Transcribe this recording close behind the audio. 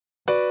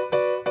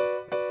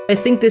I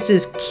think this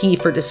is key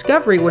for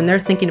Discovery when they're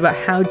thinking about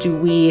how do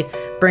we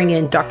bring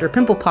in Dr.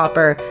 Pimple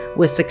Popper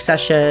with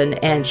Succession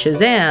and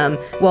Shazam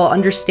while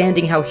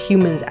understanding how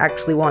humans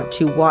actually want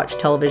to watch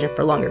television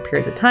for longer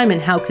periods of time,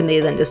 and how can they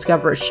then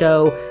discover a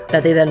show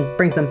that they then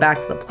brings them back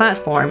to the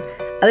platform.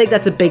 I think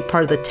that's a big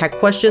part of the tech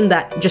question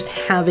that just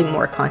having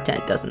more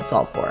content doesn't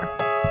solve for.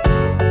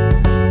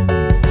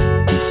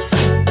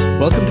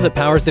 Welcome to the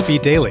Powers That Be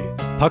Daily,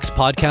 Puck's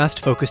podcast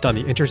focused on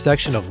the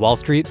intersection of Wall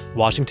Street,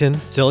 Washington,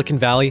 Silicon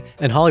Valley,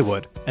 and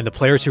Hollywood, and the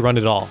players who run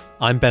it all.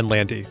 I'm Ben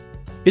Landy.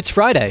 It's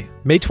Friday,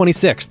 May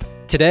 26th.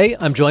 Today,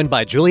 I'm joined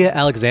by Julia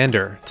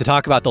Alexander to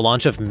talk about the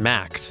launch of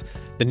Max,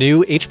 the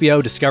new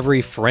HBO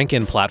Discovery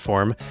Franken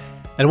platform,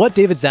 and what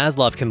David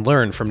Zaslav can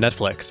learn from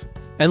Netflix.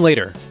 And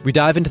later, we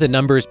dive into the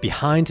numbers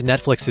behind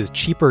Netflix's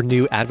cheaper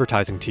new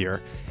advertising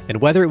tier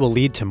and whether it will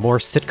lead to more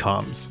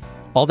sitcoms.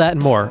 All that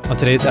and more on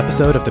today's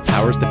episode of The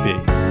Powers That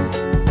Be.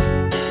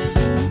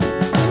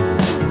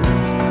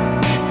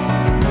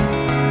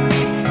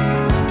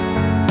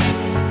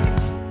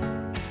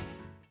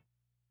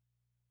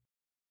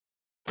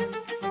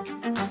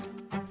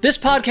 This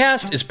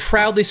podcast is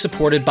proudly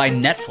supported by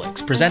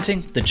Netflix,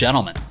 presenting The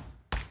Gentleman.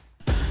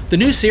 The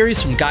new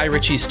series from Guy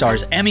Ritchie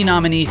stars Emmy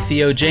nominee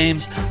Theo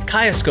James,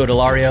 Kaya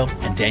Scodelario,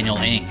 and Daniel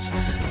Ings.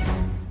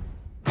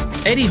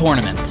 Eddie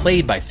Horniman,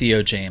 played by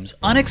Theo James,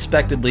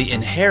 unexpectedly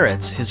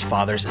inherits his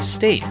father's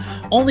estate,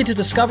 only to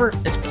discover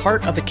it's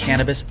part of a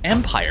cannabis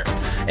empire.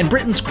 And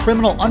Britain's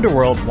criminal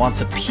underworld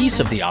wants a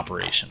piece of the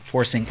operation,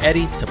 forcing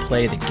Eddie to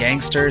play the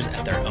gangsters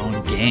at their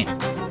own game.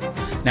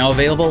 Now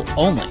available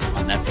only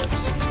on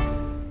Netflix.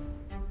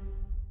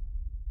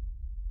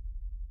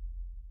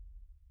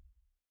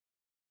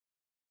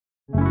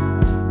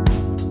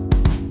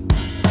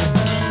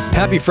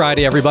 Happy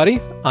Friday, everybody.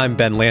 I'm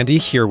Ben Landy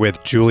here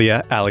with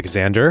Julia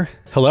Alexander.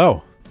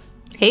 Hello.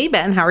 Hey,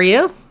 Ben, how are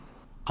you?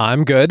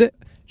 I'm good.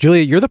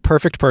 Julia, you're the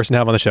perfect person to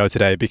have on the show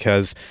today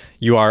because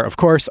you are, of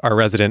course, our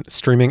resident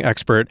streaming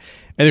expert,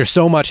 and there's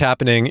so much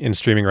happening in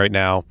streaming right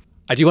now.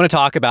 I do want to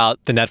talk about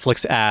the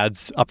Netflix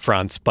ads up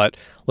front, but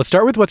let's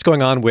start with what's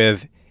going on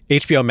with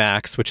HBO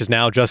Max, which is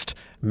now just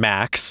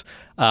Max.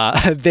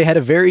 They had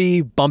a very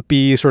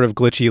bumpy, sort of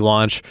glitchy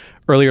launch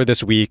earlier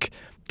this week.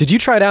 Did you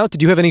try it out?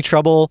 Did you have any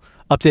trouble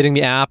updating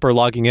the app or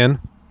logging in?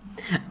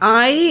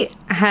 I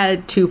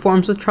had two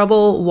forms of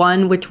trouble,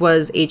 one which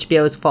was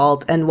HBO's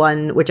fault, and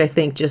one which I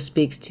think just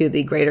speaks to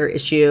the greater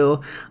issue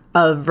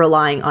of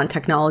relying on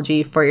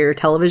technology for your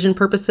television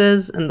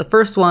purposes. And the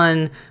first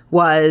one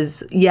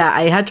was,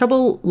 I had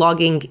trouble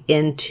logging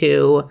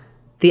into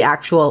the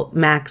actual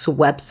Max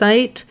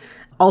website.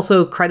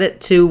 Also,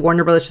 credit to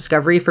Warner Brothers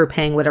Discovery for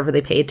paying whatever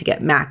they paid to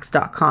get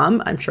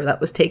Max.com. I'm sure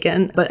that was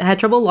taken, but I had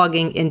trouble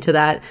logging into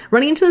that,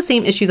 running into the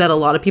same issue that a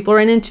lot of people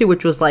ran into,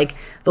 which was like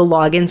the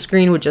login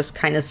screen would just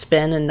kind of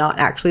spin and not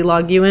actually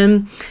log you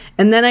in.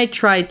 And then I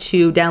tried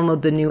to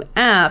download the new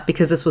app,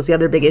 because this was the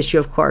other big issue,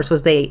 of course,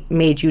 was they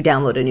made you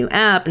download a new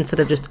app instead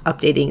of just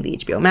updating the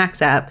HBO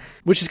Max app.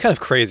 Which is kind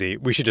of crazy,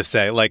 we should just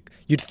say. Like,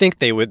 you'd think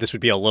this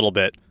would be a little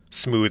bit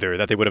smoother,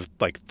 that they would have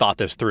thought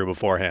this through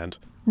beforehand.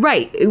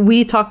 Right.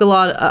 We talk a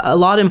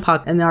lot in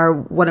Puck, and our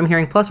What I'm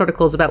Hearing Plus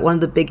articles about one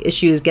of the big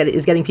issues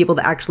is getting people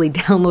to actually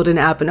download an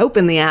app and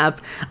open the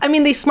app. I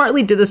mean, they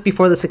smartly did this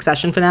before the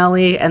Succession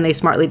finale, and they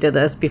smartly did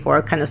this before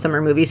kind of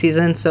summer movie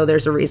season, so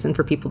there's a reason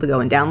for people to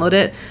go and download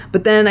it.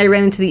 But then I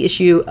ran into the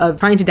issue of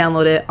trying to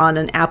download it on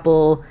an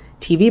Apple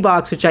TV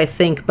box, which I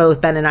think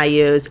both Ben and I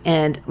use,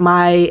 and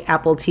my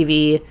Apple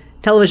TV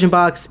television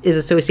box is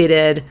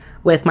associated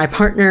with my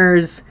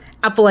partner's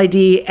Apple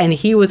ID, and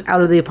he was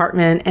out of the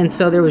apartment, and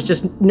so there was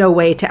just no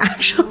way to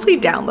actually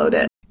download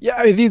it.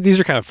 Yeah, these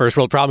are kind of first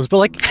world problems,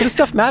 but this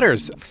stuff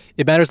matters.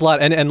 It matters a lot.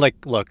 And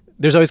look,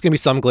 there's always going to be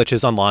some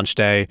glitches on launch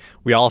day.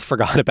 We all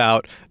forgot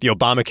about the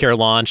Obamacare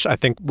launch. I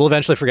think we'll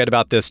eventually forget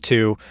about this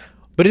too.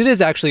 But it is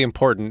actually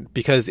important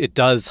because it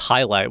does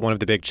highlight one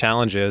of the big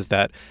challenges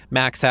that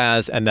Max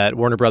has and that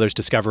Warner Brothers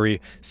Discovery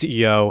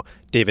CEO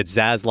David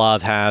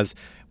Zaslav has,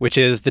 which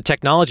is the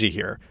technology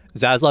here.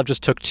 Zaslav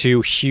just took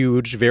two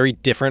huge, very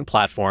different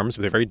platforms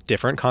with very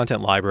different content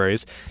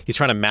libraries. He's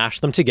trying to mash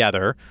them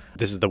together.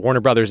 This is the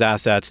Warner Brothers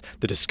assets,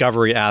 the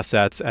Discovery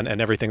assets, and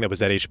everything that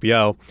was at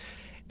HBO.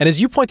 And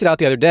as you pointed out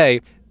the other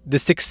day, the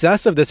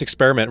success of this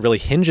experiment really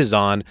hinges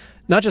on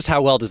not just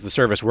how well does the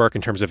service work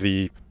in terms of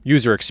the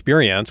user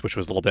experience, which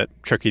was a little bit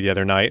tricky the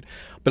other night,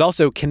 but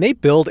also can they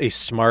build a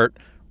smart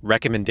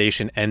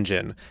recommendation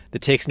engine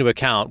that takes into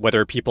account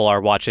whether people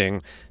are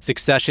watching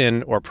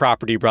Succession or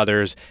Property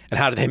Brothers, and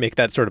how do they make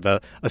that sort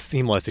of a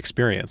seamless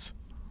experience?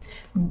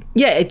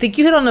 Yeah, I think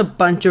you hit on a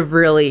bunch of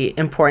really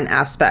important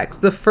aspects.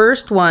 The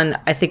first one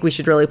I think we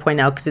should really point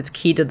out, because it's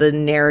key to the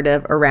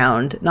narrative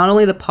around not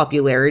only the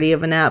popularity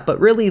of an app, but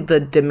really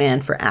the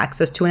demand for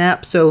access to an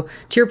app. So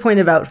to your point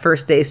about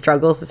first day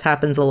struggles, this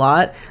happens a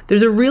lot.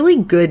 There's a really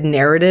good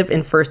narrative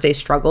in first day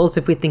struggles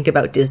if we think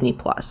about Disney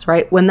Plus,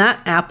 right? When that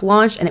app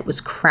launched and it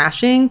was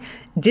crashing,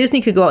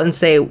 Disney could go out and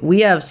say,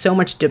 we have so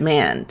much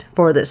demand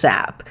for this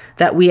app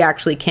that we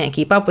actually can't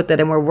keep up with it,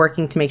 and we're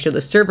working to make sure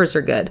the servers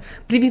are good.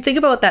 But if you think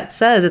about what that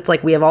says, it's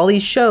like we have all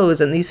these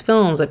shows and these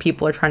films that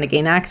people are trying to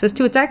gain access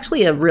to. It's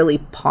actually a really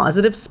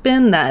positive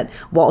spin that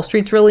Wall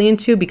Street's really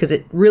into, because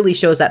it really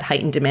shows that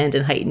heightened demand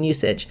and heightened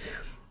usage.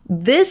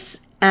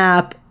 This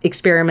app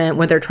experiment,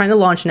 when they're trying to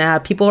launch an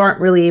app, people aren't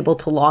really able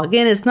to log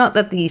in. It's not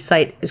that the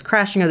site is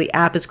crashing or the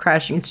app is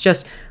crashing. It's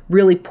just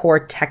really poor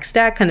tech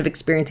stack kind of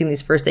experiencing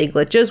these first day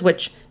glitches,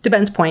 which, to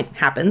Ben's point,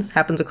 happens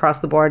across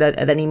the board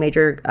at any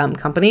major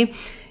company,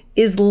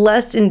 is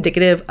less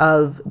indicative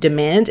of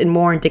demand and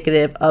more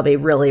indicative of a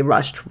really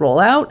rushed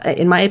rollout,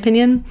 in my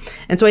opinion.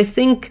 And so I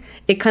think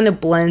it kind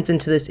of blends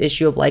into this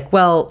issue of like,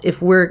 well,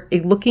 if we're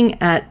looking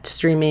at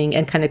streaming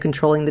and kind of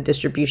controlling the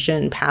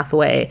distribution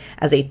pathway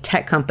as a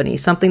tech company,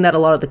 something that a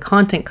lot of the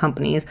content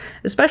companies,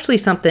 especially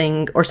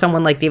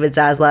someone like David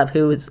Zaslav,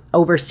 who's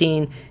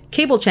overseen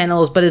cable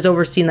channels, but is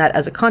overseen that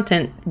as a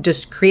content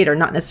just creator,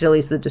 not necessarily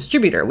as the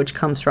distributor, which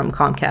comes from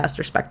Comcast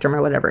or Spectrum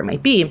or whatever it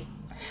might be.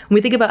 When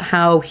we think about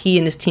how he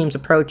and his team's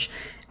approach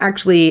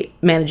actually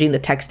managing the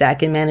tech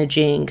stack and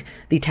managing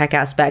the tech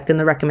aspect and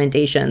the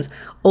recommendations,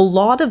 a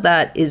lot of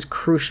that is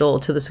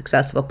crucial to the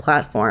success of a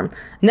platform.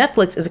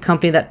 Netflix is a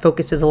company that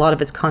focuses a lot of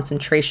its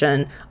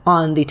concentration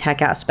on the tech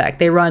aspect.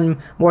 They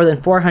run more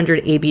than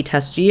 400 A/B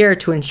tests a year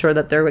to ensure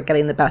that they're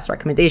getting the best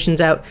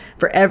recommendations out.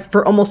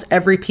 For almost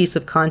every piece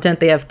of content,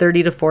 they have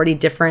 30 to 40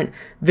 different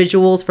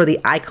visuals for the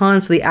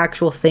icons, so the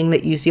actual thing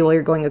that you see while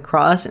you're going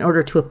across, in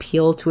order to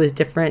appeal to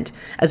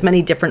as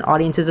many different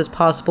audiences as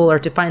possible, or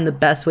to find the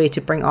best way to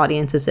bring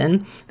audiences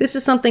in. This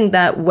is something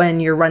that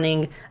when you're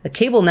running a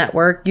cable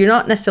network, you're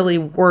not necessarily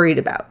worried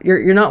about.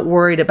 You're not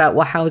worried about,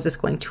 well, how is this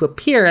going to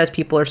appear as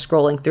people are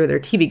scrolling through their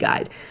TV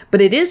guide?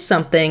 But it is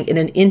something in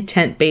an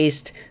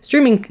intent-based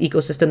streaming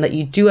ecosystem that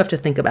you do have to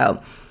think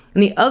about.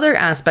 And the other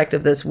aspect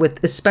of this,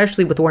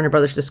 especially with Warner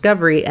Brothers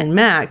Discovery and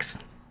Max,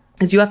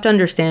 is you have to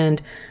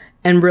understand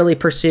and really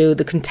pursue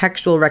the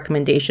contextual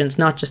recommendations,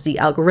 not just the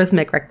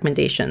algorithmic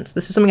recommendations.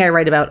 This is something I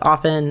write about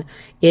often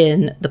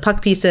in the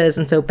Puck pieces,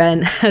 and so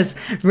Ben has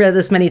read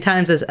this many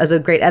times as a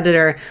great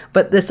editor,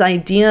 but this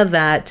idea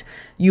that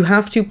you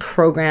have to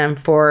program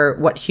for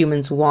what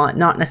humans want,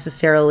 not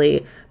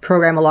necessarily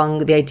program along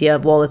the idea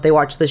of, well, if they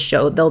watch this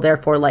show, they'll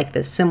therefore like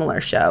this similar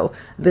show.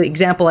 The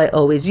example I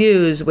always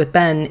use with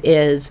Ben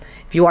is,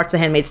 if you watch The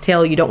Handmaid's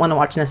Tale, you don't want to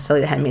watch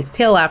necessarily The Handmaid's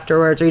Tale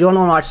afterwards, or you don't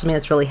want to watch something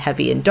that's really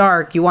heavy and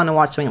dark. You want to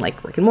watch something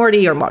like Rick and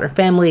Morty or Modern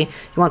Family. You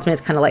want something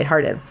that's kind of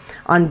lighthearted.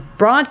 On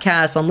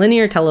broadcast, on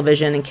linear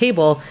television and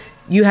cable,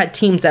 you had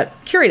teams that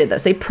curated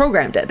this. They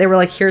programmed it. They were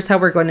like, here's how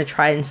we're going to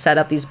try and set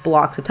up these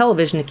blocks of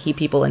television to keep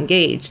people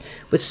engaged.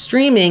 With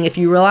streaming, if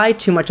you rely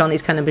too much on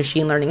these kind of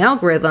machine learning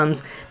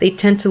algorithms, they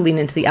tend to lean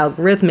into the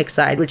algorithmic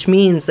side, which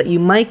means that you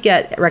might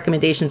get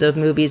recommendations of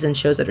movies and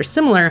shows that are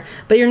similar,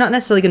 but you're not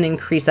necessarily going to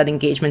increase that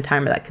engagement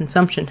time or that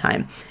consumption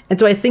time. And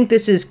so I think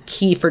this is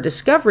key for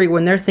Discovery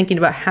when they're thinking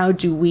about, how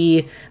do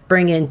we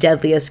bring in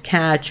Deadliest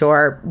Catch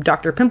or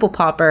Dr. Pimple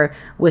Popper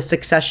with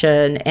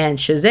Succession and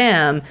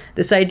Shazam,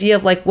 this idea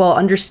of like,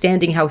 well,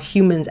 understanding how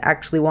humans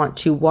actually want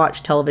to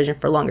watch television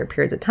for longer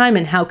periods of time,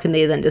 and how can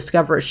they then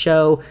discover a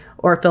show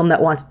or a film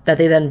that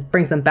they then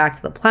brings them back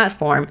to the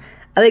platform.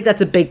 I think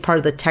that's a big part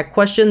of the tech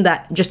question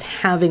that just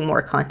having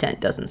more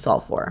content doesn't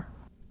solve for.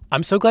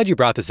 I'm so glad you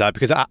brought this up,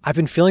 because I've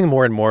been feeling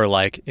more and more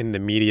like in the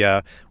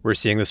media, we're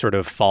seeing this sort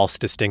of false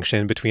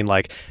distinction between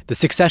like the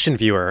Succession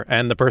viewer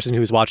and the person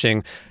who's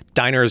watching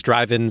diners,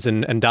 drive-ins,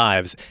 and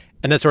dives.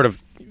 And that sort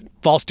of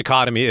false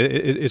dichotomy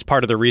is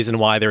part of the reason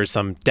why there is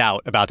some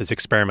doubt about this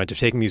experiment of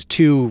taking these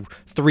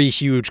 3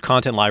 huge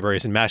content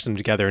libraries and mashing them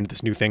together into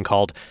this new thing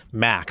called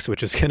Max,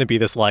 which is going to be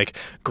this like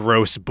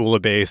gross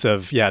bouillabaisse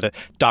of, the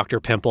Dr.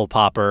 Pimple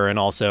Popper and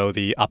also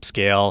the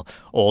upscale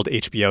old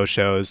HBO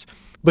shows.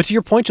 But to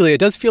your point, Julia, it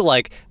does feel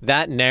like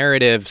that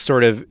narrative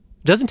sort of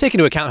doesn't take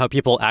into account how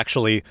people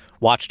actually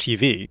watch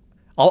TV.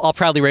 I'll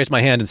proudly raise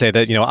my hand and say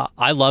that,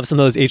 I love some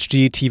of those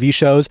HG TV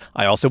shows.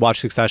 I also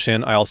watch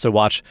Succession. I also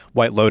watch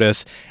White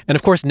Lotus. And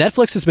of course,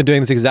 Netflix has been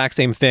doing this exact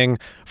same thing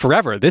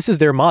forever. This is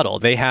their model.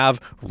 They have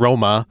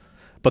Roma,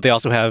 but they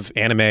also have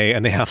anime,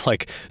 and they have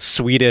like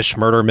Swedish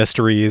murder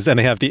mysteries, and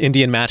they have the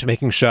Indian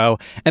matchmaking show.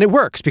 And it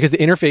works because the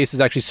interface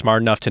is actually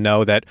smart enough to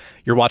know that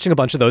you're watching a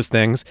bunch of those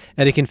things,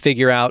 and it can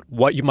figure out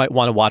what you might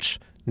want to watch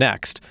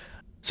next.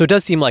 So it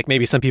does seem like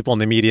maybe some people in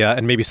the media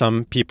and maybe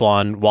some people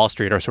on Wall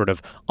Street are sort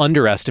of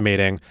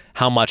underestimating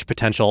how much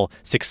potential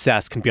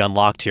success can be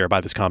unlocked here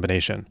by this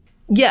combination.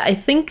 Yeah, I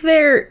think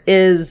there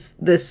is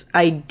this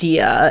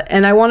idea,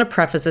 and I want to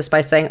preface this by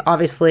saying,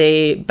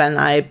 obviously, Ben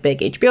and I, big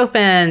HBO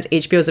fans.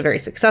 HBO is a very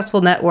successful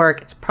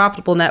network. It's a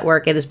profitable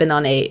network. It has been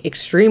on a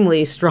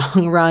extremely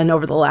strong run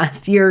over the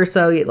last year or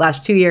so,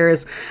 last 2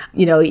 years,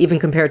 even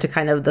compared to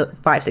kind of the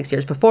 5-6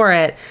 years before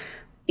it.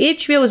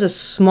 HBO is a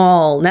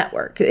small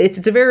network.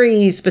 It's a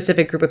very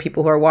specific group of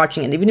people who are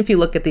watching it. Even if you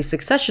look at the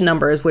Succession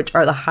numbers, which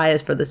are the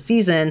highest for the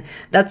season,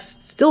 that's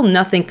still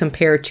nothing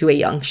compared to a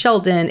Young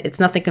Sheldon.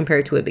 It's nothing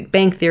compared to a Big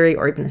Bang Theory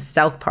or even a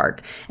South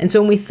Park. And so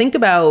when we think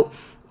about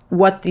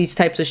what these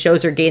types of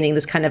shows are gaining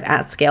this kind of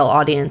at-scale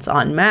audience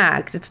on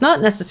Max, it's not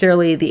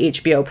necessarily the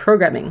HBO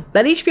programming.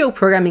 That HBO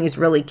programming is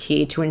really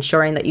key to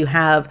ensuring that you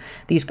have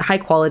these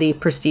high-quality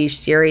prestige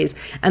series,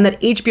 and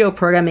that HBO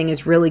programming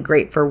is really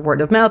great for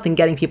word of mouth and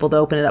getting people to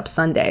open it up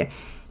Sunday.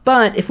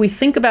 But if we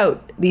think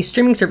about these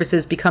streaming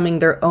services becoming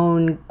their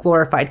own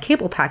glorified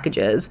cable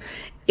packages,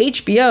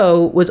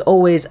 HBO was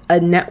always a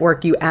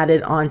network you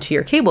added onto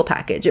your cable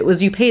package. It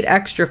was you paid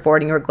extra for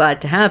it and you were glad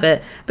to have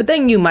it, but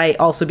then you might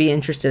also be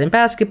interested in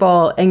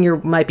basketball and you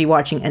might be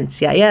watching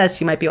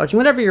NCIS, you might be watching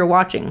whatever you're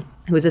watching.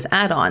 It was this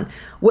add-on.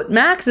 What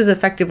Max is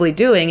effectively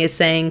doing is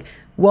saying,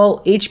 well,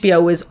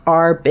 HBO is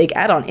our big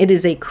add-on. It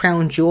is a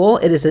crown jewel.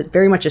 It is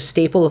very much a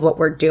staple of what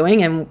we're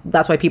doing, and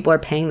that's why people are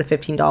paying the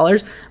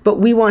 $15. But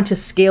we want to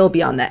scale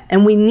beyond that.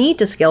 And we need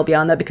to scale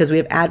beyond that because we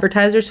have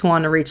advertisers who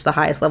want to reach the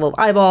highest level of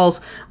eyeballs.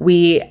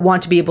 We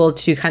want to be able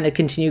to kind of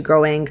continue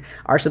growing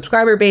our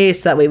subscriber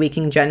base. So that way we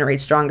can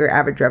generate stronger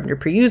average revenue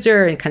per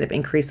user and kind of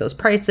increase those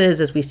prices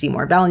as we see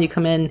more value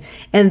come in.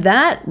 And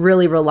that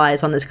really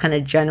relies on this kind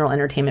of general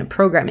entertainment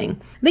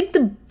programming. I think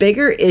the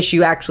bigger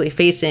issue actually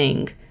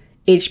facing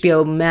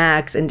HBO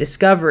Max and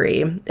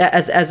Discovery,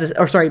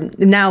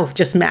 now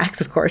just Max,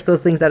 of course,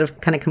 those things that have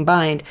kind of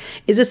combined,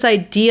 is this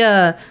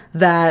idea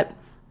that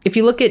if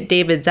you look at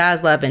David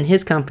Zaslav and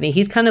his company,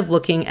 he's kind of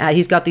looking at,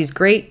 he's got these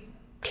great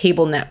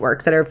cable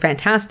networks that are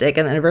fantastic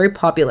and that are very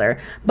popular,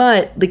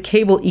 but the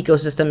cable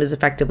ecosystem is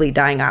effectively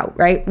dying out,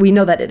 right? We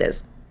know that it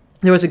is.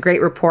 There was a great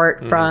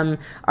report from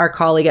our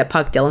colleague at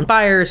Puck, Dylan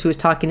Byers, who was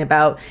talking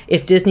about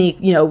if Disney,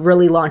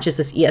 really launches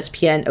this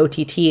ESPN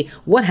OTT,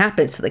 what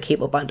happens to the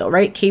cable bundle,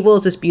 right? Cable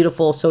is this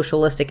beautiful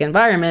socialistic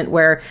environment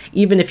where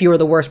even if you were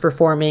the worst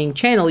performing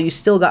channel, you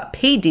still got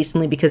paid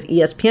decently because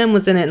ESPN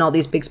was in it and all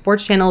these big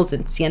sports channels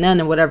and CNN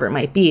and whatever it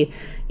might be.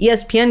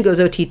 ESPN goes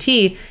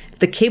OTT. If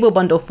the cable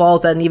bundle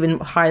falls at an even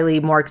highly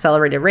more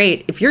accelerated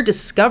rate, if you're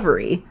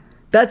Discovery,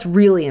 that's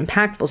really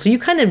impactful. So you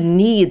kind of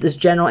need this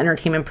general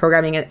entertainment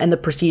programming and the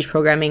prestige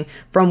programming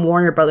from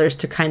Warner Brothers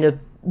to kind of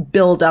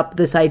build up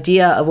this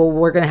idea of, well,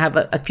 we're going to have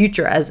a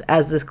future as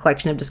this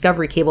collection of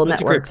Discovery cable networks.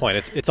 That's a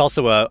great point. It's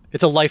also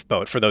a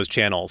lifeboat for those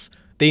channels.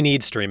 They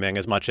need streaming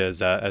as much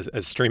as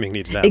streaming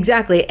needs them.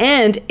 Exactly.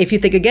 And if you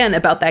think again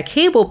about that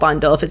cable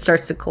bundle, if it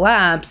starts to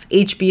collapse,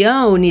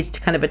 HBO needs to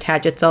kind of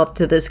attach itself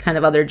to this kind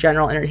of other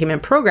general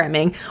entertainment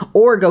programming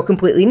or go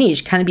completely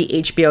niche, kind of be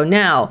HBO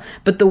Now.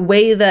 But the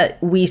way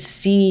that we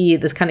see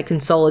this kind of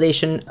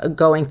consolidation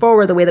going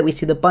forward, the way that we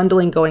see the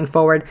bundling going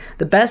forward,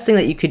 the best thing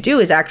that you could do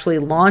is actually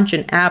launch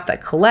an app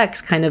that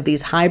collects kind of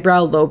these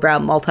highbrow, lowbrow,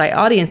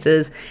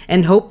 multi-audiences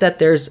and hope that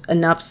there's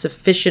enough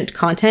sufficient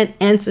content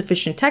and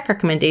sufficient tech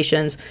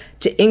recommendations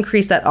to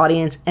increase that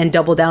audience and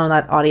double down on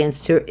that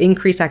audience to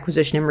increase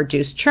acquisition and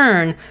reduce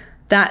churn.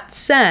 That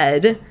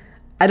said,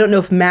 I don't know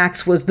if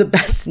Max was the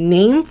best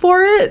name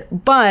for it,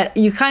 but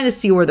you kind of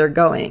see where they're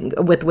going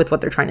with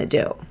what they're trying to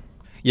do.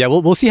 Yeah,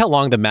 we'll see how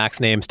long the Max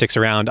name sticks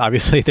around.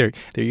 Obviously, there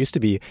used to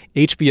be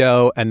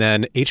HBO and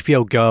then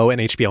HBO Go and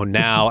HBO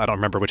Now. I don't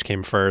remember which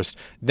came first.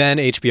 Then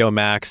HBO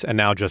Max and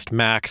now just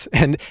Max.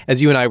 And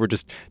as you and I were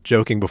just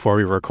joking before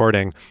we were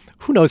recording,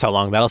 who knows how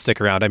long that'll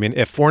stick around. I mean,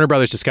 if Warner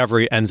Brothers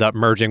Discovery ends up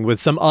merging with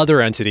some other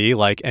entity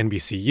like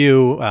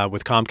NBCU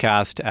with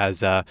Comcast, as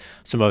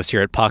some of us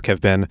here at Puck have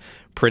been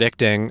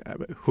predicting,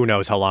 who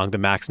knows how long the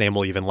Max name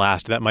will even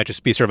last. That might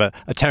just be sort of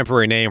a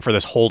temporary name for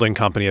this holding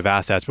company of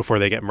assets before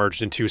they get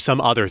merged into some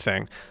other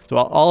thing. So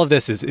all of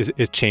this is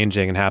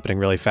changing and happening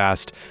really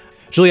fast.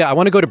 Julia, I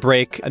want to go to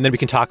break, and then we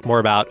can talk more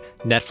about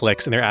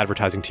Netflix and their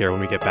advertising tier when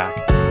we get back.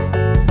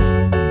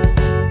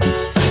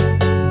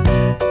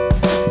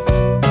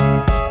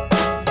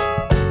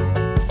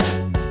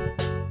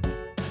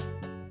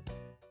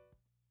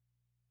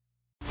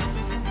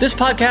 This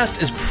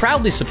podcast is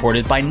proudly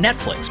supported by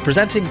Netflix,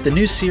 presenting the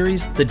new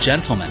series, The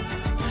Gentleman.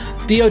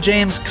 Theo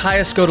James,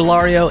 Kaya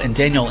Scodelario, and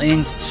Daniel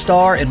Ings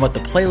star in what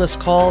the playlist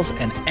calls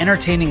an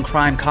entertaining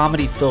crime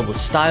comedy filled with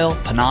style,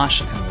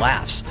 panache, and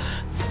laughs.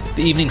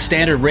 The Evening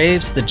Standard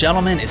raves The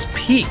Gentleman is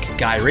peak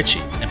Guy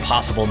Ritchie,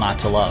 impossible not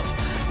to love.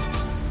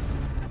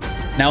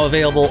 Now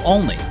available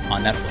only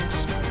on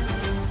Netflix.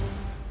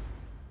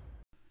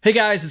 Hey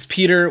guys, it's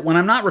Peter. When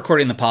I'm not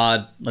recording the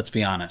pod, let's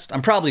be honest,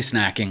 I'm probably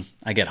snacking.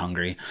 I get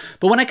hungry.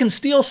 But when I can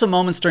steal some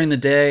moments during the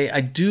day,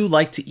 I do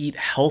like to eat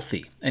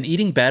healthy. And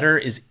eating better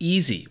is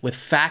easy with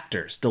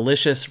Factor's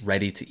delicious,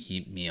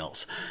 ready-to-eat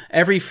meals.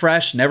 Every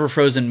fresh, never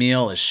frozen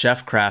meal is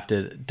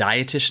chef-crafted,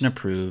 dietitian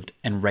approved,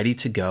 and ready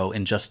to go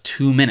in just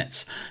 2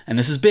 minutes. And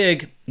this is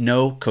big,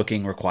 no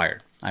cooking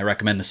required. I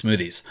recommend the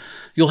smoothies.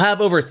 You'll have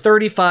over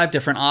 35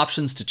 different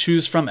options to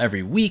choose from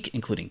every week,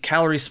 including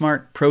Calorie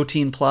Smart,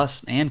 Protein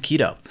Plus, and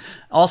Keto.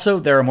 Also,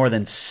 there are more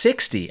than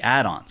 60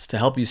 add-ons to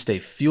help you stay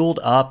fueled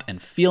up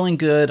and feeling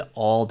good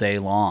all day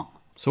long.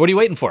 So what are you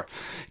waiting for?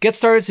 Get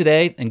started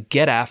today and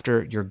get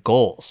after your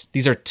goals.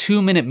 These are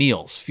 2-minute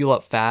meals. Fuel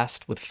up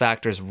fast with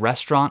Factor's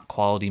restaurant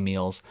quality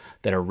meals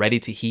that are ready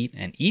to heat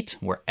and eat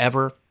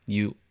wherever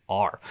you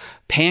are.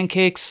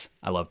 Pancakes,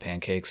 I love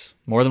pancakes.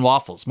 More than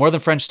waffles, more than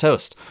French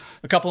toast.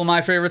 A couple of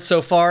my favorites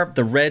so far,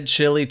 the red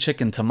chili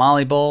chicken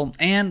tamale bowl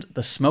and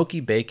the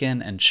smoky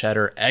bacon and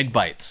cheddar egg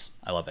bites.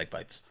 I love egg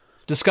bites.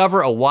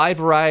 Discover a wide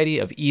variety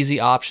of easy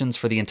options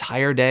for the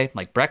entire day,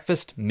 like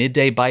breakfast,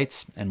 midday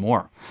bites, and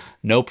more.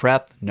 No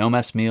prep, no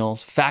mess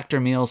meals. Factor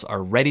meals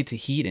are ready to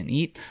heat and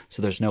eat,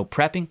 so there's no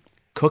prepping,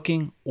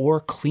 cooking,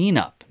 or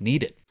cleanup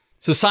needed.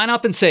 So sign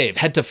up and save.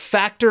 Head to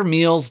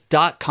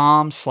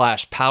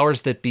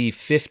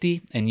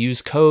factormeals.com/powersthatbe50 and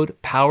use code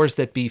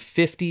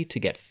powersthatbe50 to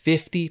get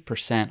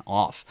 50%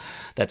 off.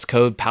 That's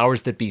code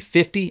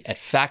powersthatbe50 at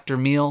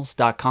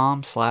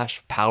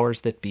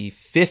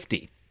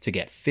factormeals.com/powersthatbe50 to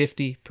get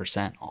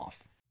 50%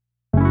 off.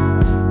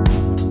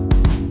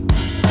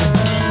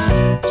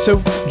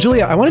 So,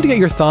 Julia, I wanted to get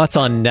your thoughts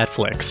on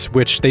Netflix,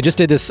 which they just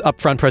did this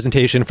upfront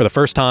presentation for the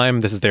first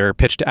time. This is their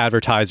pitch to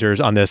advertisers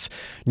on this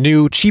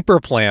new, cheaper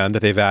plan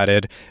that they've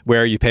added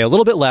where you pay a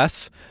little bit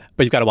less,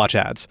 but you've got to watch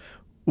ads.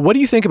 What do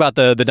you think about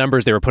the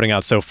numbers they were putting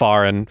out so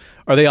far, and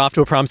are they off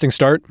to a promising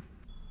start?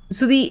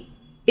 So the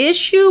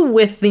issue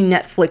with the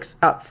Netflix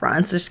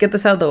upfronts, just get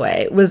this out of the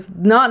way, was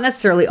not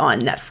necessarily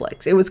on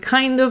Netflix. It was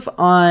kind of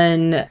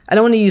on, I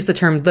don't want to use the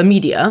term the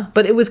media,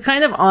 but it was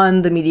kind of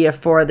on the media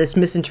for this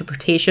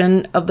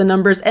misinterpretation of the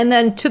numbers. And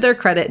then to their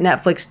credit,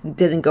 Netflix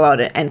didn't go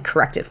out and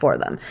correct it for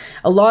them.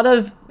 A lot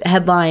of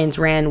headlines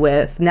ran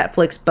with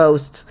Netflix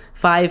boasts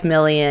 5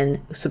 million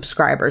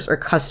subscribers or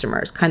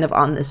customers kind of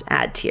on this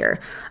ad tier.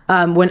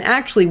 When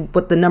actually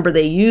what the number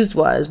they used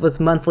was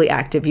monthly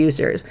active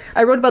users.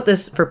 I wrote about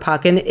this for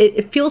Puck, and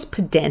it feels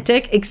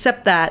pedantic,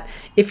 except that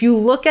if you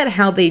look at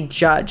how they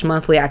judge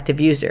monthly active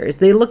users,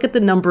 they look at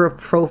the number of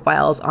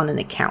profiles on an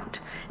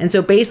account. And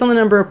so based on the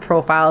number of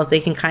profiles,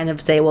 they can kind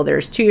of say, well,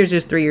 there's 2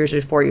 users, 3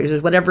 users, 4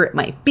 users, whatever it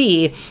might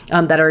be,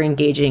 that are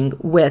engaging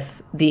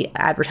with the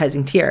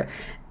advertising tier.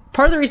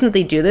 Part of the reason that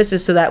they do this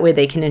is so that way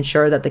they can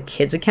ensure that the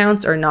kids'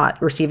 accounts are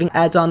not receiving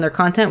ads on their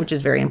content, which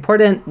is very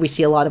important. We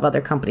see a lot of other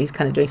companies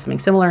kind of doing something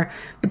similar.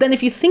 But then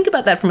if you think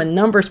about that from a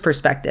numbers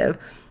perspective,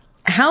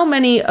 how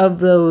many of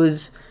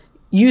those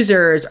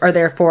users are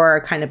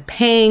therefore kind of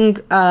paying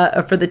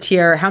for the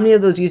tier? How many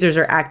of those users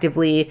are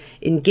actively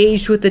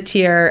engaged with the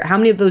tier? How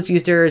many of those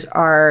users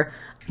are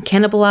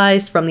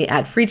cannibalized from the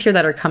ad-free tier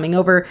that are coming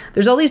over?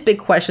 There's all these big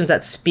questions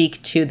that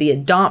speak to the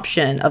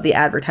adoption of the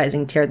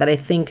advertising tier that I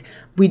think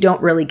we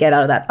don't really get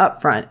out of that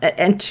upfront.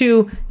 And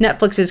to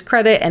Netflix's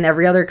credit and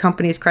every other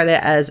company's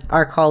credit, as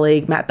our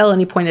colleague Matt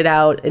Bellany pointed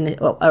out in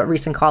a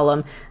recent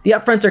column, the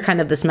upfronts are kind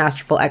of this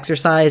masterful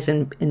exercise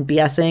in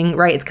BSing,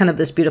 right? It's kind of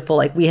this beautiful,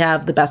 like, we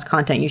have the best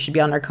content, you should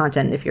be on our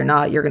content, and if you're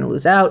not, you're going to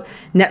lose out.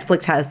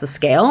 Netflix has the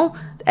scale,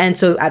 and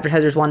so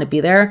advertisers want to be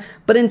there.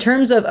 But in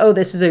terms of,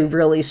 this is a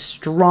really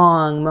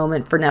strong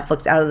moment for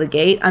Netflix out of the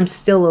gate, I'm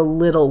still a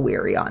little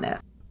weary on it.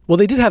 Well,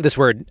 they did have this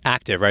word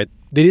active, right?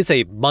 They did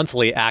say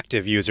monthly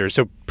active users.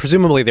 So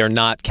presumably they're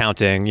not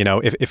counting,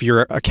 if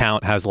your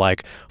account has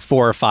like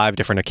 4 or 5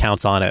 different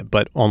accounts on it,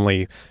 but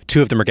only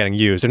 2 of them are getting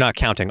used. They're not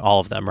counting all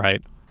of them,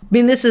 right? I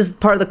mean, this is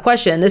part of the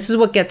question. This is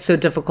what gets so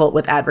difficult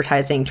with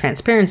advertising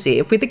transparency.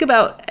 If we think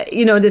about,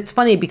 it's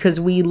funny because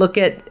we look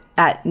at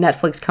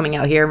Netflix coming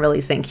out here and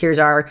really saying, here's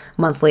our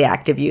monthly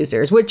active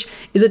users, which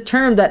is a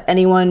term that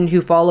anyone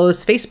who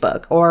follows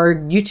Facebook or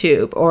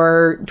YouTube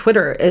or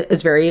Twitter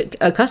is very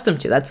accustomed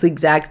to. That's the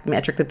exact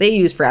metric that they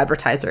use for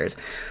advertisers.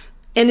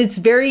 And it's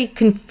very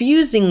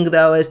confusing,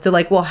 though, as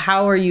to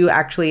how are you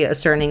actually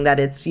ascertaining that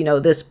it's,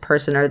 this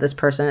person or this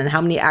person, and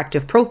how many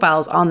active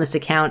profiles on this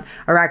account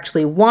are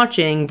actually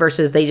watching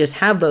versus they just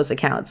have those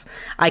accounts.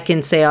 I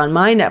can say on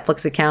my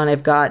Netflix account,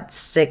 I've got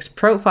 6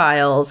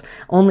 profiles,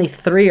 only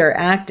 3 are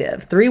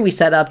active. 3 we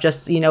set up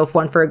just,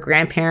 one for a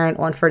grandparent,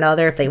 one for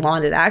another if they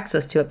wanted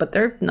access to it, but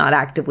they're not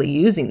actively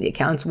using the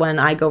accounts when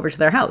I go over to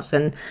their house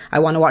and I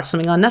want to watch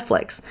something on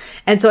Netflix.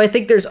 And so I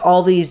think there's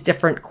all these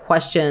different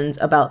questions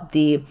about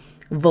the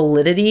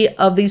validity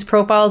of these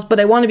profiles, but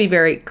I want to be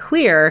very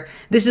clear,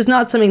 this is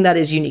not something that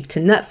is unique to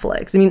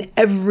Netflix. I mean,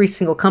 every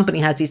single company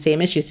has these same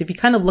issues. If you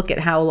kind of look at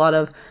how a lot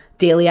of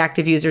daily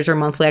active users or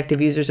monthly active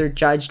users are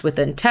judged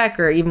within tech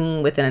or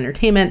even within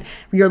entertainment,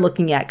 you're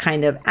looking at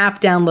kind of app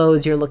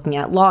downloads, you're looking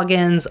at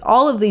logins,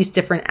 all of these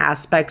different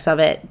aspects of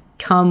it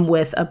come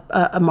with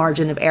a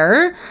margin of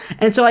error.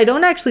 And so I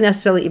don't actually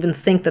necessarily even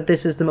think that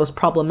this is the most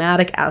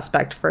problematic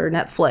aspect for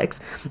Netflix.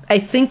 I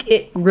think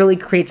it really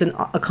creates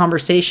a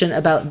conversation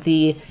about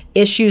the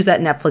issues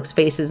that Netflix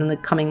faces in the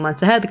coming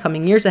months ahead, the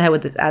coming years ahead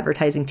with its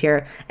advertising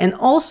tier, and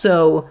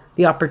also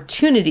the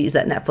opportunities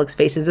that Netflix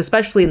faces,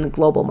 especially in the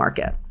global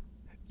market.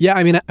 Yeah,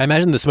 I mean, I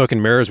imagine the smoke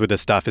and mirrors with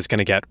this stuff is going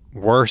to get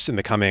worse in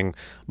the coming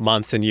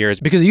months and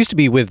years, because it used to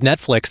be with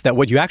Netflix that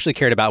what you actually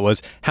cared about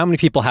was how many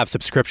people have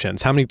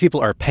subscriptions, how many people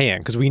are paying,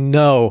 because we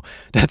know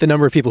that the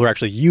number of people who are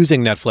actually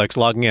using Netflix,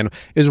 logging in,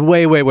 is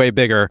way, way, way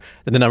bigger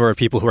than the number of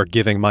people who are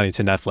giving money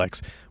to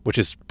Netflix, which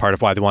is part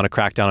of why they want to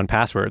crack down on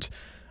passwords.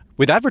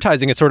 With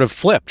advertising, it's sort of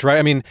flipped, right?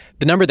 I mean,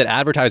 the number that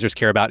advertisers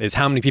care about is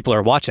how many people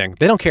are watching.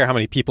 They don't care how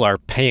many people are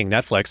paying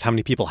Netflix, how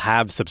many people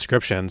have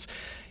subscriptions.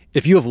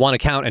 if you have one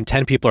account and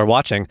 10 people are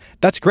watching,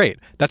 that's great.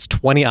 That's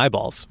 20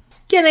 eyeballs.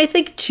 Yeah, and I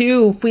think,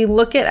 too, if we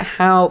look at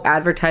how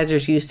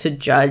advertisers used to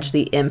judge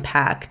the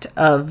impact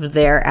of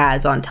their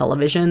ads on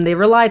television, they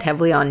relied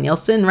heavily on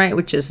Nielsen, right,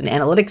 which is an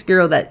analytics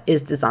bureau that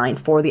is designed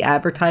for the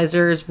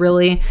advertisers,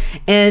 really.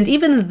 And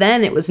even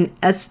then, it was an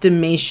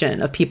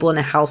estimation of people in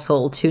a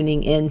household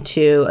tuning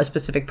into a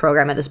specific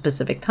program at a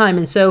specific time.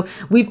 And so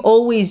we've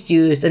always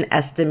used an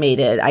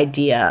estimated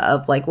idea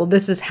of like, well,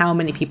 this is how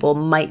many people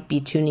might be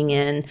tuning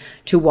in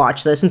to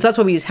watch this. And so that's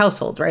why we use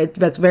households, right?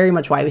 That's very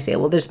much why we say,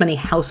 well, there's many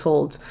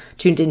households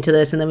tuned into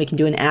this, and then we can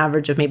do an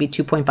average of maybe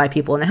 2.5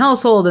 people in a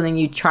household, and then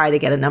you try to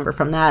get a number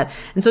from that.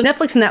 And so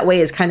Netflix in that way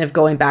is kind of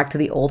going back to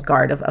the old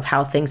guard of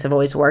how things have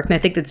always worked. And I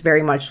think that's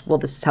very much, well,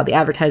 this is how the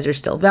advertisers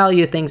still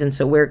value things, and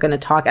so we're going to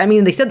talk. I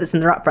mean, they said this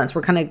in their upfronts.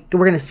 We're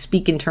going to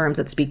speak in terms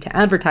that speak to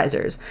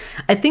advertisers.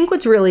 I think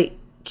what's really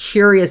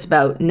curious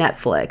about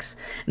Netflix,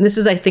 and this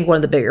is, I think, one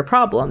of the bigger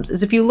problems,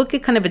 is if you look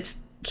at kind of its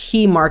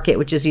key market,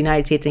 which is the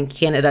United States and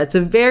Canada, it's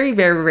a very,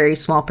 very, very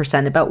small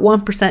percent, about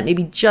 1%,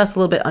 maybe just a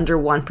little bit under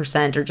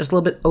 1% or just a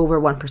little bit over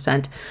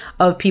 1%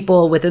 of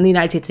people within the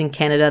United States and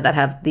Canada that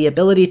have the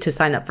ability to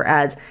sign up for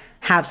ads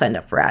have signed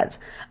up for ads.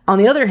 On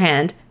the other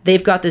hand,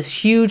 they've got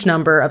this huge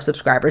number of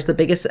subscribers, the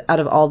biggest out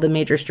of all the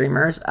major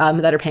streamers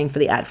that are paying for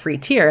the ad-free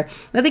tier.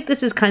 And I think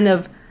this is kind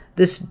of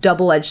this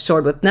double-edged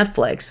sword with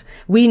Netflix.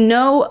 We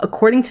know,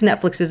 according to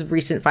Netflix's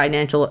recent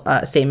financial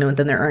statement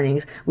within their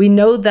earnings, we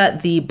know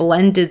that the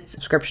blended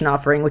subscription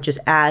offering, which is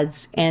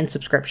ads and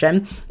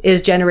subscription,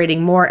 is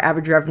generating more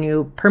average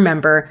revenue per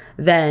member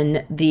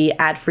than the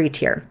ad-free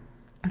tier.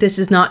 This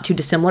is not too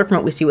dissimilar from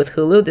what we see with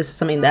Hulu. This is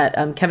something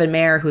that Kevin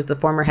Mayer, who's the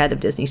former head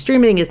of Disney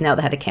Streaming, is now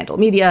the head of Candle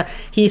Media.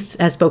 He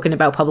has spoken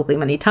about publicly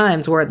many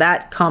times where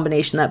that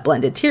combination, that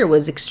blended tier,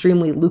 was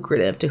extremely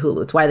lucrative to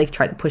Hulu. It's why they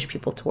try to push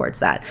people towards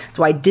that. It's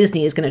why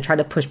Disney is going to try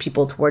to push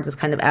people towards this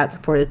kind of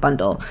ad-supported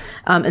bundle.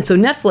 And so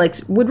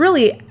Netflix would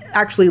really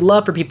actually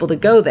love for people to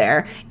go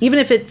there, even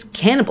if it's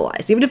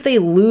cannibalized, even if they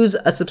lose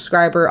a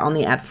subscriber on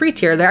the ad-free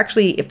tier, they're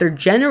actually, if they're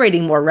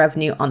generating more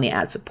revenue on the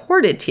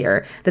ad-supported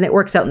tier, then it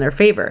works out in their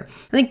favor.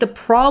 I think the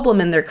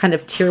problem in their kind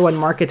of tier one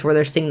markets where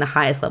they're seeing the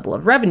highest level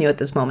of revenue at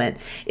this moment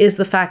is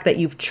the fact that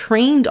you've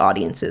trained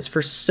audiences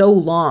for so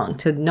long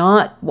to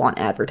not want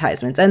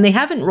advertisements, and they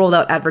haven't rolled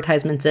out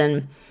advertisements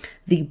in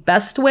the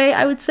best way,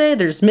 I would say.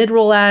 There's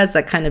mid-roll ads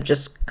that kind of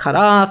just cut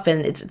off,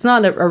 and it's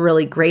not a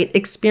really great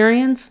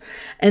experience.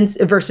 And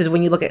versus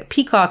when you look at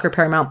Peacock or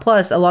Paramount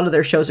Plus, a lot of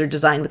their shows are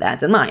designed with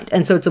ads in mind.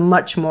 And so it's a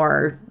much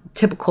more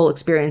typical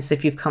experience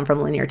if you've come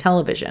from linear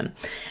television.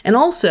 And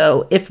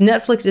also, if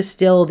Netflix is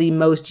still the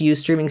most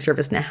used streaming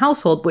service in a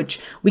household,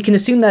 which we can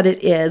assume that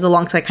it is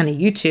alongside kind of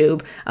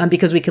YouTube,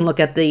 because we can look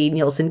at the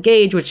Nielsen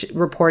Gauge, which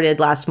reported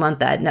last month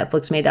that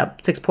Netflix made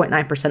up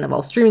 6.9% of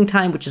all streaming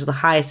time, which is the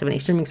highest of any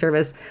streaming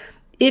service.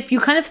 If you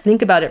kind of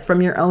think about it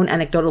from your own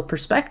anecdotal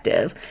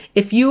perspective,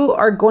 if you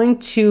are going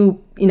to,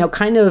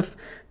 kind of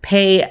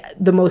pay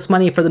the most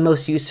money for the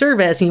most used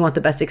service and you want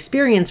the best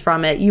experience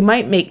from it, you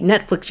might make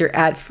Netflix your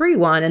ad-free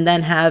one and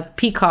then have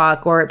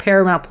Peacock or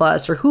Paramount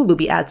Plus or Hulu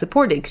be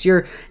ad-supported because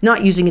you're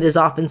not using it as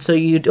often, so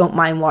you don't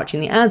mind watching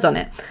the ads on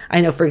it.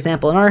 I know, for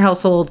example, in our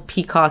household,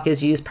 Peacock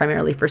is used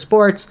primarily for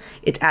sports.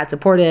 It's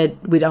ad-supported.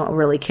 We don't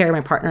really care,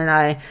 my partner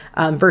and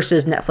I,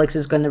 versus Netflix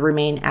is going to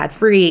remain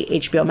ad-free.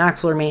 HBO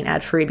Max will remain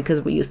ad-free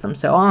because we use them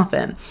so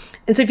often.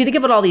 And so if you think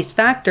about all these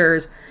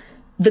factors,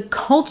 the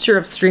culture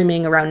of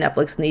streaming around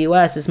Netflix in the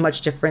US is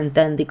much different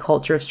than the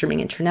culture of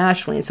streaming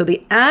internationally. And so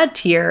the ad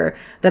tier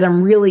that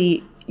I'm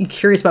really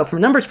curious about from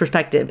a numbers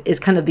perspective is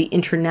kind of the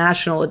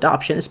international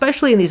adoption,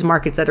 especially in these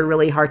markets that are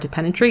really hard to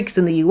penetrate. Because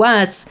in the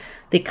US,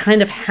 they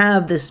kind of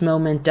have this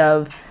moment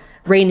of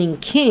reigning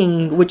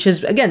king, which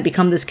has, again,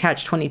 become this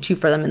catch-22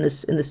 for them in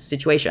this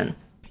situation.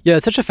 Yeah,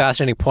 it's such a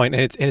fascinating point.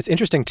 And it's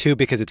interesting, too,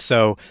 because it's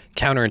so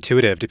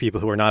counterintuitive to people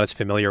who are not as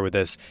familiar with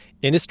this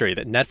industry,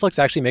 that Netflix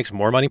actually makes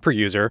more money per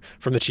user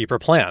from the cheaper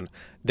plan.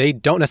 They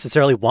don't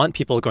necessarily want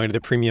people going to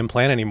the premium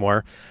plan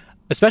anymore,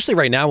 especially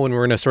right now when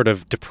we're in a sort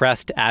of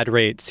depressed ad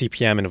rate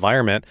CPM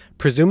environment.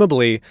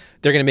 Presumably,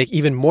 they're going to make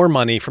even more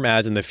money from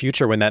ads in the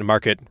future when that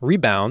market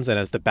rebounds and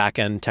as the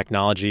back-end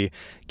technology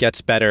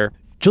gets better.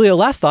 Julia,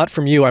 last thought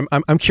from you.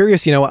 I'm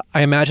curious,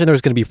 I imagine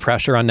there's going to be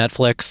pressure on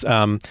Netflix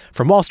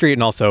from Wall Street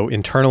and also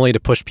internally to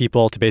push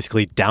people to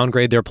basically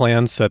downgrade their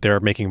plans so that they're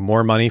making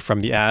more money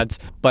from the ads.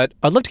 But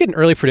I'd love to get an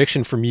early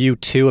prediction from you,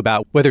 too,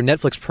 about whether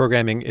Netflix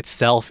programming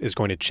itself is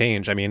going to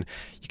change. I mean,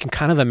 you can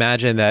kind of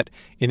imagine that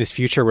in this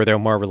future where they're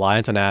more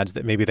reliant on ads,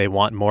 that maybe they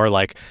want more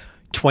like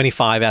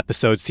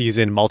 25-episode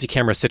season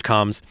multi-camera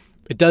sitcoms.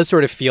 It does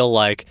sort of feel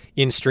like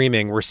in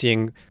streaming, we're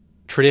seeing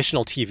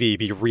traditional TV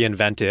be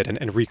reinvented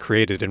and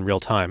recreated in real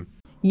time.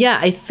 Yeah,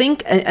 I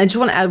think I just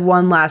want to add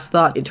one last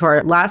thought to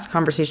our last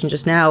conversation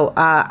just now.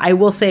 I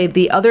will say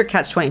the other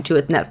catch-22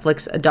 with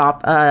Netflix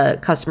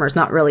customers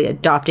not really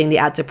adopting the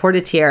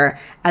ad-supported tier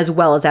as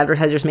well as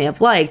advertisers may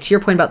have liked, to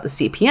your point about the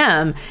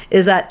CPM,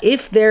 is that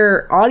if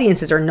their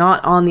audiences are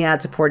not on the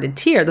ad-supported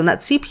tier, then that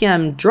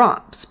CPM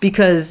drops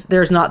because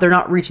they're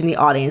not reaching the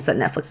audience that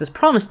Netflix has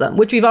promised them,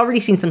 which we've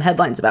already seen some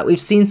headlines about. We've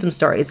seen some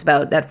stories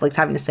about Netflix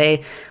having to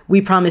say, we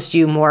promised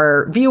you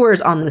more viewers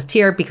on this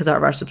tier because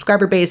of our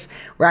subscriber base.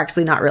 We're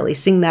actually not really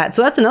seeing that.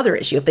 So that's another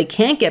issue. If they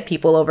can't get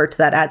people over to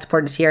that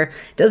ad-supported tier,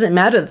 it doesn't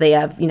matter that they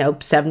have,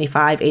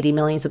 75, 80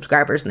 million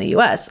subscribers in the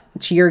US.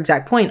 To your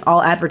exact point,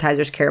 all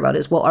advertisers care about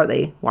is, well, are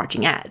they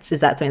watching ads? Is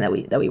that something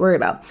that we worry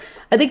about?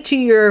 I think to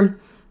your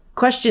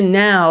question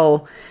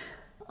now,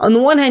 on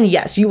the one hand,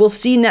 yes, you will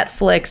see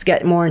Netflix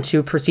get more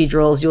into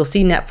procedurals. You'll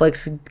see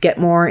Netflix get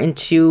more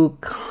into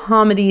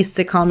comedy,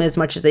 sitcom as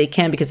much as they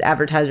can because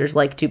advertisers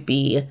like to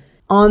be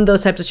on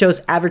those types of shows.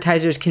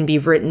 Advertisers can be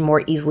written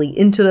more easily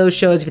into those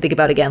shows. If you think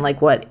about, again,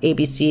 like what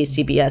ABC,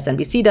 CBS,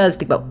 NBC does,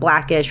 think about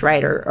Blackish,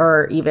 right?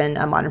 Or even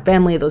Modern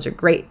Family. Those are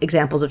great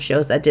examples of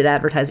shows that did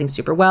advertising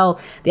super well.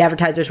 The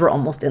advertisers were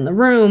almost in the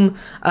room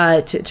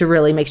to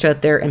really make sure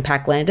that their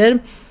impact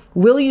landed.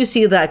 Will you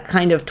see that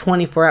kind of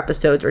 24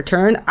 episodes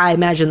return? I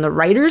imagine the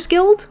Writers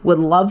Guild would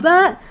love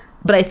that,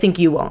 but I think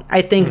you won't.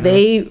 I think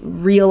they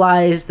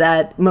realize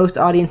that most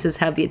audiences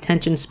have the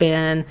attention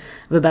span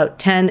of about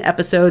 10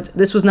 episodes.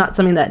 This was not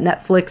something that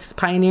Netflix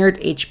pioneered.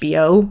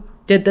 HBO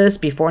did this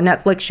before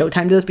Netflix.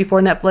 Showtime did this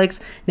before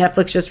Netflix.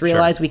 Netflix just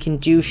realized we can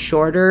do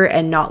shorter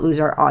and not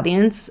lose our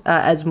audience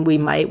as we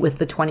might with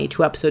the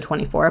 22 episode,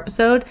 24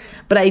 episode.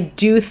 But I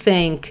do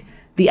think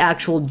the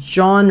actual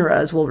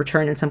genres will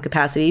return in some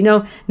capacity.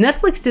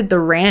 Netflix did The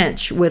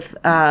Ranch with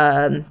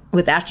Ashton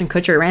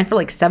Kutcher. It ran for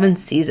like 7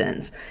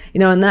 seasons.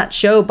 And that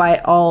show by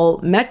all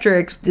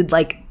metrics did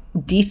like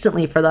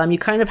decently for them. You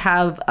kind of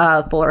have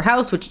Fuller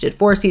House, which did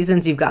 4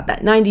 seasons. You've got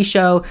that 90s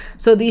show.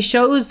 So these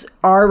shows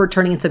are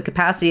returning in some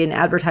capacity and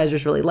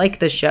advertisers really like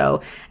this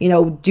show.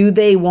 Do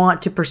they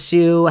want to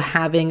pursue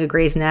having a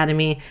Grey's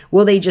Anatomy?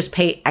 Will they just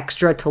pay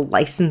extra to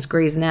license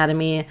Grey's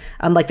Anatomy?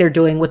 Like they're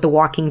doing with The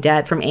Walking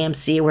Dead from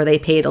AMC, where they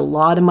paid a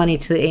lot of money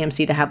to the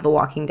AMC to have The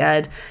Walking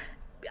Dead.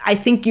 I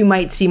think you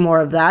might see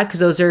more of that because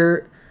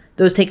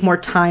those take more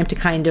time to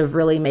kind of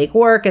really make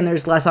work, and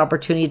there's less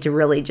opportunity to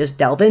really just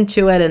delve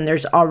into it. And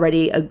there's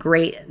already a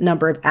great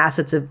number of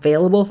assets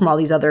available from all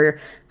these other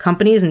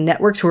companies and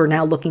networks who are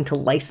now looking to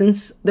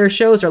license their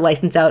shows or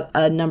license out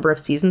a number of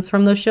seasons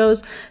from those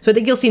shows. So I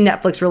think you'll see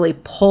Netflix really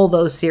pull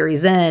those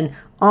series in,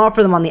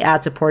 offer them on the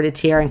ad-supported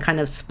tier, and kind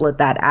of split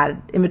that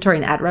ad inventory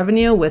and ad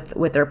revenue with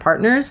their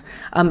partners.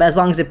 As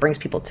long as it brings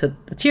people to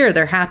the tier,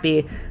 they're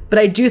happy. But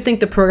I do think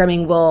the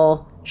programming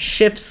will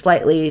shift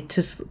slightly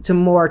to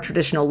more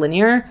traditional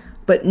linear,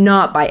 but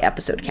not by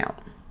episode count.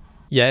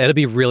 Yeah, it'll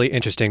be really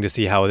interesting to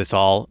see how this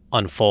all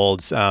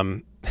unfolds.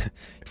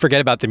 Forget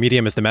about the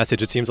medium as the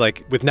message. It seems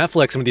like with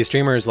Netflix and with these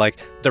streamers, like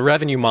the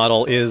revenue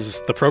model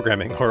is the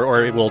programming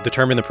or it will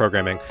determine the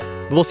programming.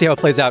 But we'll see how it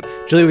plays out.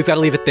 Julia, we've got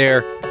to leave it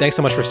there. Thanks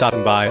so much for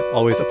stopping by.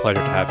 Always a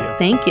pleasure to have you.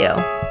 Thank you.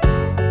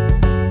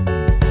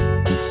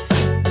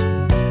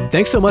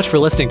 Thanks so much for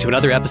listening to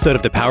another episode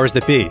of The Powers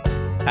That Be.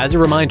 As a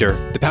reminder,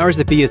 The Powers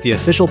That Be is the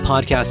official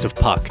podcast of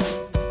Puck.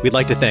 We'd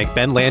like to thank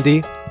Ben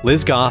Landy,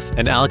 Liz Goff,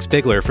 and Alex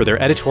Bigler for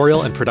their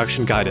editorial and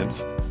production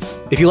guidance.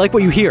 If you like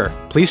what you hear,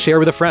 please share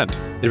with a friend.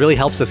 It really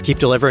helps us keep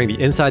delivering the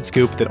inside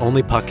scoop that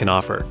only Puck can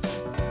offer.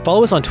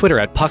 Follow us on Twitter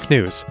at Puck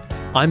News.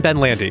 I'm Ben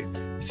Landy.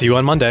 See you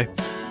on Monday.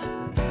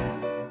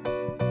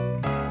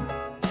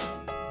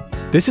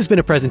 This has been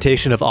a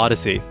presentation of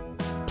Odyssey.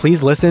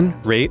 Please listen,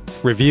 rate,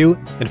 review,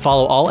 and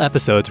follow all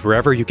episodes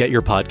wherever you get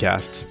your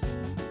podcasts.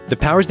 The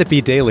Powers That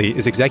Be Daily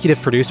is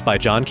executive produced by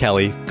John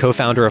Kelly,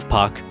 co-founder of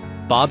Puck,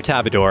 Bob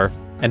Tabador,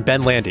 and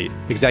Ben Landy,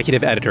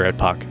 executive editor at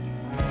Puck.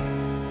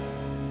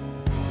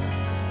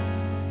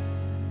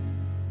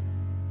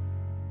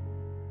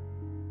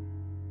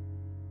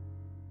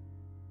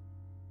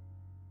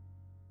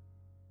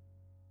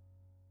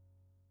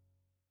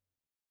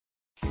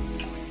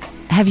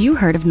 Have you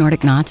heard of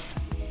Nordic Knots?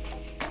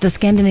 The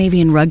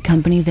Scandinavian rug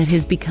company that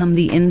has become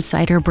the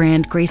insider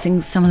brand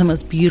gracing some of the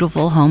most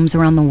beautiful homes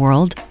around the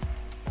world?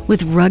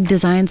 With rug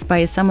designs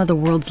by some of the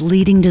world's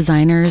leading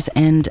designers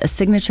and a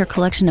signature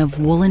collection of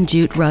woolen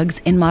jute rugs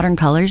in modern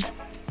colors.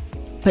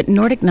 But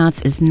Nordic Knots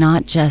is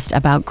not just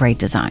about great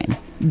design.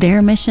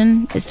 Their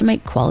mission is to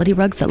make quality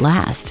rugs that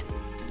last,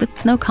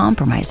 with no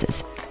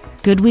compromises.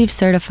 Good Weave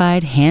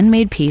certified,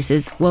 handmade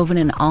pieces woven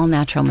in all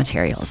natural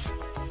materials.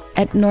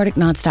 At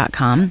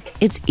NordicKnots.com,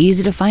 it's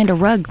easy to find a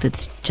rug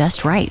that's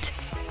just right.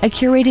 A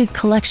curated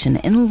collection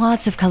in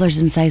lots of colors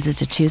and sizes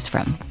to choose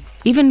from.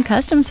 Even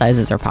custom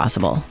sizes are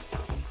possible.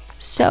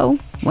 So,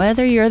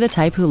 whether you're the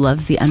type who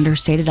loves the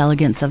understated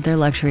elegance of their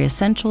luxury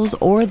essentials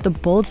or the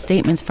bold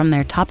statements from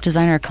their top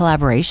designer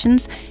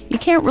collaborations, you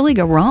can't really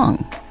go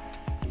wrong.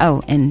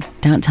 Oh, and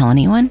don't tell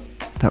anyone,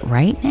 but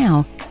right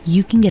now,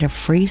 you can get a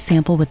free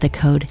sample with the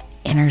code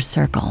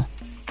INNERCIRCLE.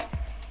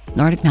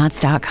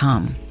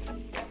 NordicKnots.com.